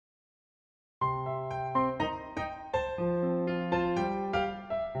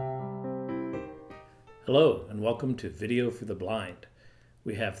Hello and welcome to Video for the Blind.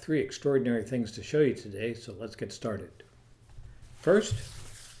 We have three extraordinary things to show you today, so let's get started. First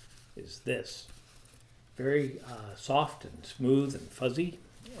is this. Very soft and smooth and fuzzy.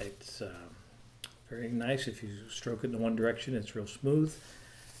 It's very nice. If you stroke it in one direction, it's real smooth.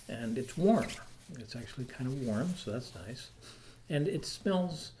 And it's warm. It's actually kind of warm, so that's nice. And it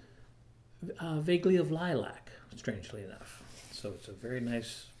smells vaguely of lilac, strangely enough. So it's a very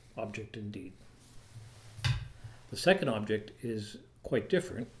nice object indeed. The second object is quite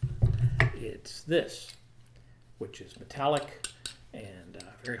different. It's this, which is metallic and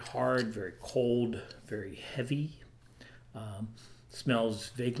very hard, very cold, very heavy. Smells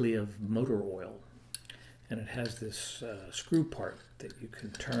vaguely of motor oil. And it has this screw part that you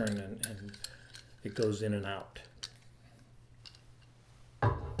can turn and it goes in and out.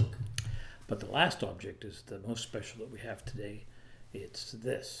 But the last object is the most special that we have today. It's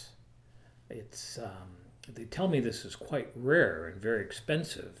this. They tell me this is quite rare and very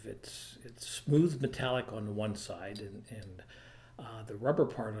expensive. It's smooth metallic on the one side, and the rubber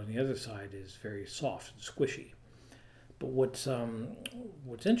part on the other side is very soft and squishy. But what's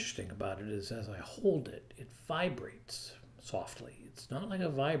interesting about it is as I hold it, it vibrates softly. It's not like a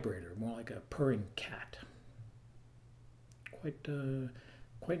vibrator, more like a purring cat. Quite an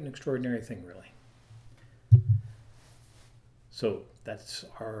extraordinary thing, really. So that's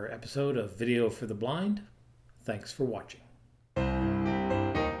our episode of Video for the Blind. Thanks for watching.